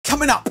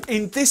Coming up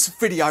in this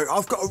video,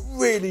 I've got a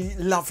really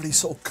lovely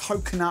sort of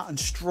coconut and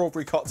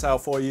strawberry cocktail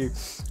for you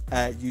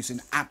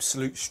using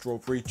Absolut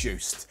Strawberry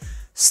Juice.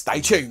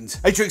 Stay tuned.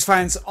 Hey drinks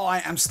fans,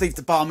 I am Steve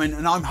the Barman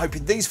and I'm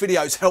hoping these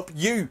videos help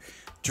you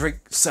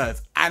drink,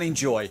 serve and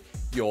enjoy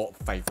your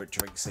favourite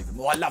drinks even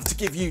more. I love to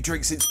give you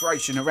drinks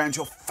inspiration around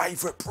your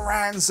favourite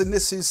brands, and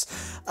this is,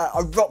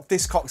 I rocked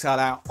this cocktail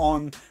out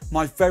on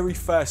my very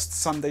first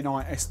Sunday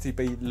night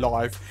STB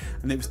live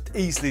and it was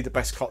easily the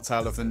best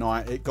cocktail of the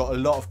night. It got a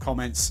lot of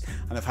comments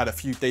and I've had a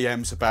few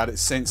DMs about it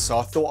since, so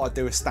I thought I'd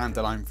do a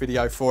standalone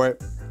video for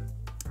it.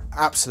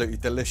 Absolutely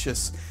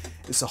delicious.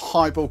 It's a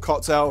highball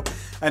cocktail,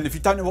 and if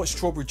you don't know what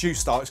strawberry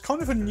juice are, it's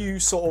kind of a new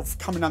sort of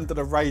coming under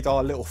the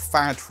radar little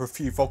fad for a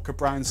few vodka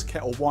brands.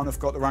 Kettle One have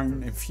got their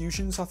own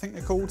infusions, I think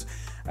they're called.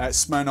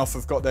 Smirnoff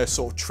have got their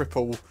sort of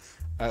triple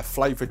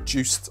flavoured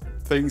juiced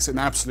things, and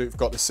Absolut have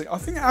got the, I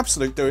think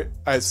Absolut do it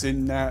as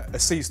in a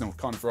seasonal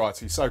kind of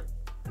variety. So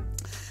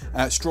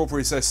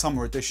strawberry is their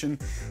summer edition.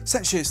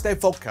 Essentially it's their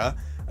vodka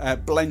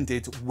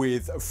blended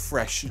with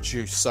fresh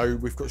juice. So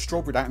we've got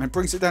strawberry down and it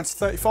brings it down to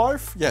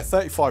 35. Yeah,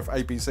 35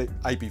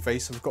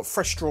 ABV. So we've got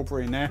fresh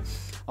strawberry in there.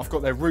 I've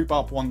got their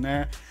rhubarb one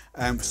there.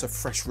 So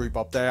fresh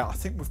rhubarb there. I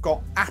think we've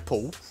got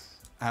apple,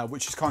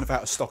 which is kind of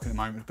out of stock at the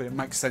moment, but it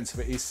makes sense if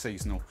it is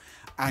seasonal.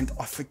 And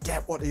I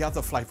forget what the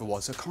other flavour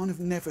was. I kind of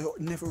never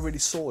really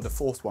saw the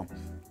fourth one.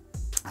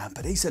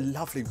 But these are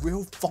lovely,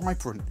 real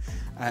vibrant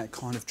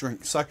kind of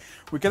drink. So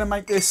we're going to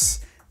make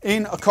this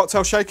in a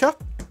cocktail shaker.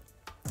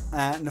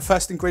 And the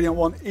first ingredient I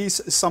want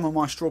is some of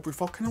my strawberry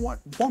vodka. And I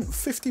want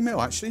 50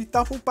 ml actually,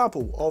 double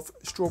bubble of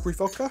strawberry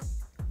vodka.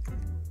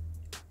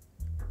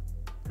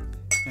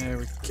 There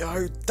we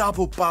go,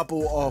 double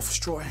bubble of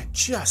strawberry.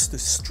 Just the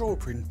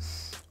strawberry.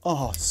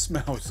 Oh, it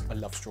smells. I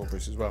love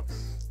strawberries as well.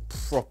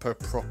 Proper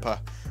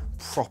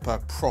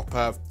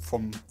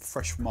from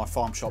fresh from my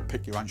farm shop.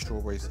 Pick your own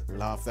strawberries.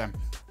 Love them.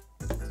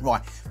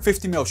 Right,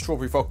 50 ml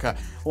strawberry vodka.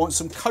 I want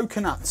some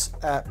coconut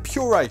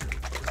puree.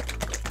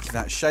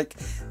 That shake.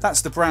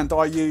 That's the brand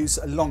I use,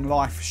 a long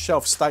life,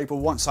 shelf stable,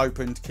 once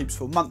opened keeps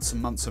for months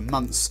and months and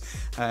months.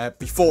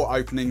 Before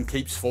opening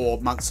keeps for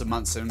months and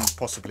months and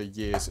possibly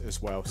years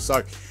as well.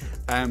 So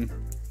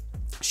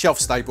shelf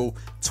stable,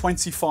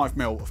 25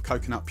 ml of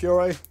coconut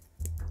puree.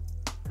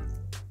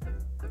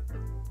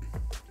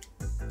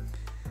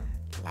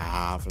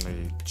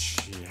 Lovely,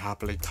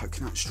 jubbly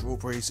coconut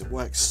strawberries, it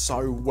works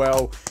so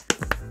well.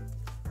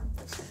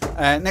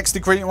 Next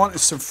ingredient I want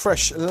is some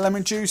fresh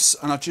lemon juice,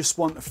 and I just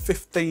want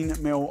 15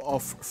 ml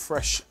of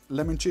fresh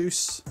lemon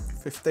juice.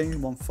 15.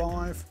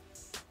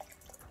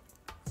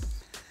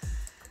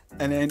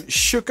 And then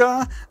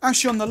sugar.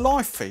 Actually on the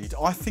live feed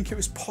I think it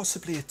was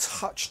possibly a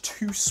touch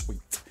too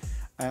sweet.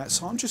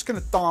 So I'm just going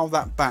to dial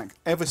that back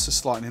ever so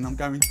slightly, and I'm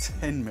going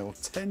 10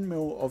 ml. 10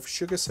 ml of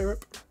sugar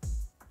syrup.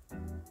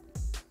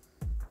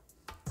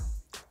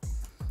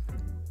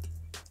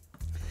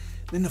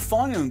 Then the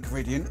final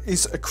ingredient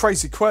is a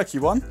crazy quirky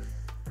one.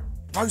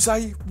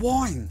 Rosé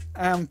wine.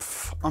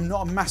 I'm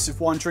not a massive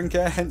wine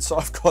drinker, hence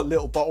I've got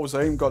little bottles.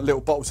 I even got little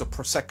bottles of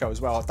Prosecco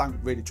as well. I don't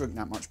really drink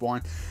that much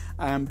wine.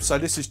 So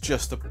this is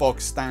just a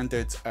bog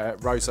standard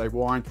rosé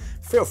wine.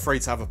 Feel free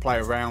to have a play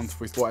around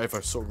with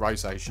whatever sort of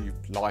rosés you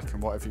like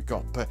and whatever you've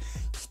got, but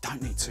you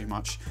don't need too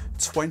much.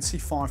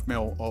 25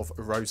 ml of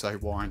rosé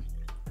wine.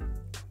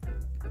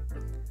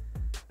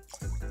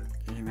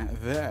 In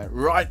there,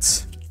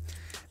 right.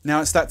 Now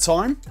it's that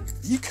time.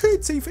 You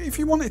could, if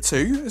you wanted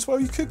to as well,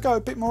 you could go a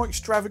bit more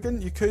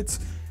extravagant. You could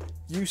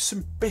use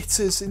some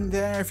bitters in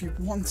there if you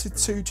wanted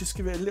to, just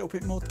give it a little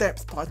bit more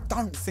depth, but I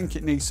don't think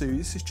it needs to.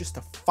 This is just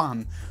a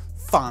fun,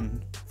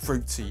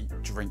 fruity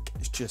drink.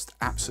 It's just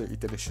absolutely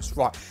delicious.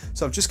 Right,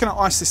 so I'm just gonna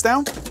ice this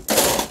down.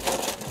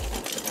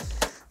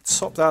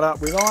 Top that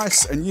up with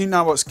ice, and you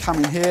know what's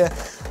coming here.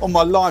 On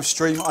my live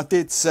stream, I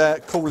did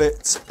call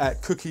it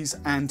cookies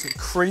and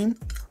cream.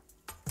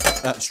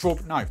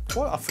 Strawberry, no,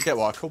 I forget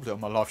what I called it on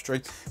my live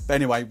stream. But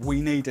anyway,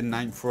 we need a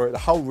name for it. The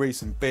whole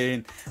reason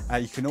being,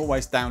 you can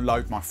always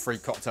download my free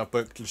cocktail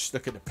book. Just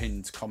look at the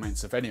pinned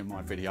comments of any of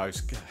my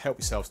videos. Help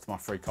yourselves to my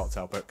free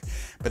cocktail book.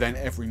 But then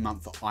every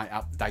month I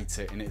update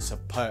it, and it's a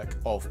perk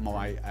of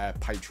my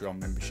Patreon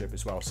membership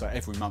as well. So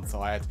every month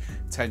I add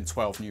 10,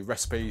 12 new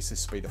recipes.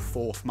 This will be the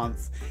 4th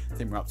month. I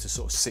think we're up to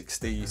sort of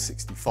 60,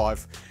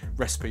 65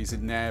 recipes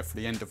in there for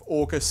the end of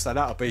August. So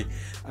that'll be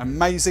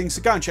amazing.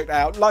 So go and check that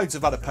out. Loads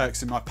of other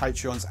perks in my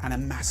Patreons, and a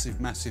massive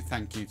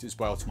thank you as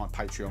well to my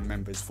Patreon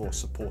members for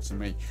supporting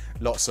me.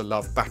 Lots of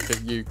love back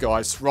at you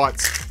guys. Right,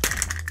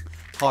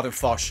 hard and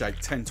fast shake,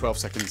 10-12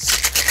 seconds.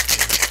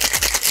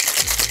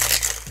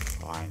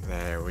 Right,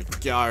 there we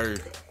go.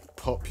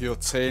 Pop your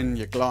tin,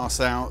 your glass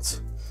out.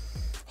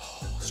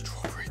 Oh,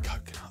 strawberry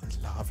coconut,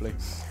 lovely.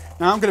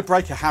 Now I'm going to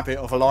break a habit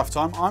of a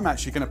lifetime. I'm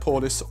actually going to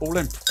pour this all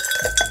in.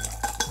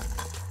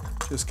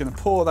 Just going to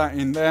pour that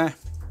in there.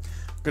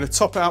 I'm going to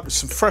top it up with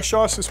some fresh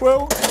ice as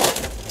well.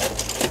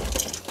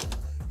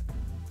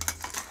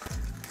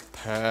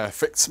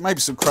 Perfect. Maybe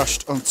some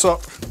crushed on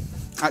top.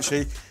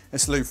 Actually,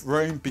 let's leave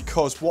room,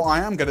 because what I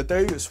am going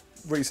to do is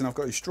the reason I've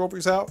got these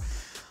strawberries out.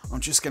 I'm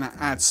just going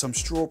to add some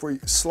strawberry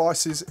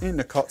slices in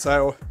the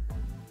cocktail.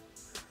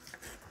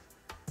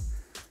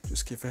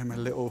 Just give them a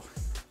little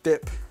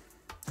dip.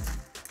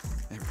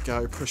 There we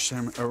go, push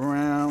them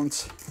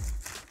around.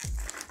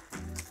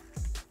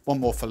 One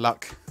more for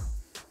luck.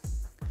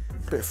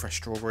 Bit of fresh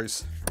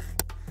strawberries.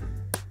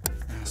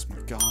 That's my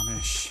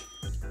garnish.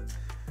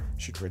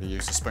 Should really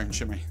use a spoon,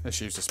 shouldn't we?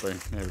 Let's use a spoon.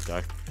 There we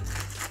go.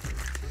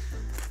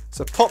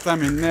 So pop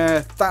them in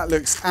there. That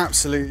looks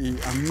absolutely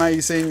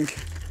amazing.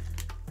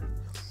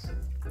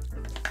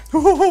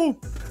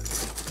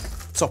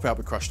 Top it up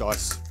with crushed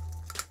ice.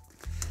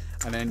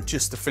 And then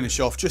just to finish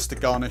off, just to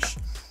garnish,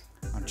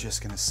 I'm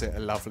just going to sit a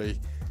lovely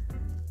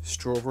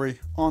strawberry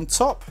on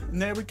top. And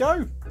there we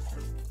go.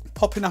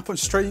 Popping up on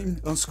screen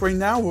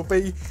now will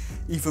be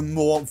even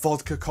more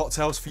vodka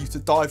cocktails for you to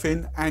dive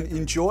in and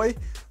enjoy.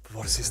 But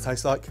what does this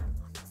taste like?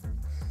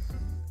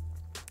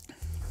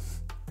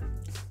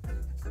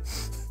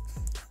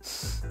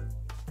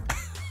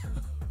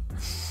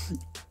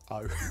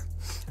 Oh,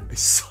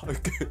 it's so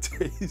good.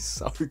 It is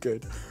so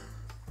good.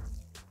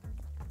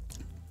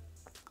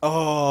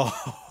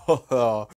 Oh.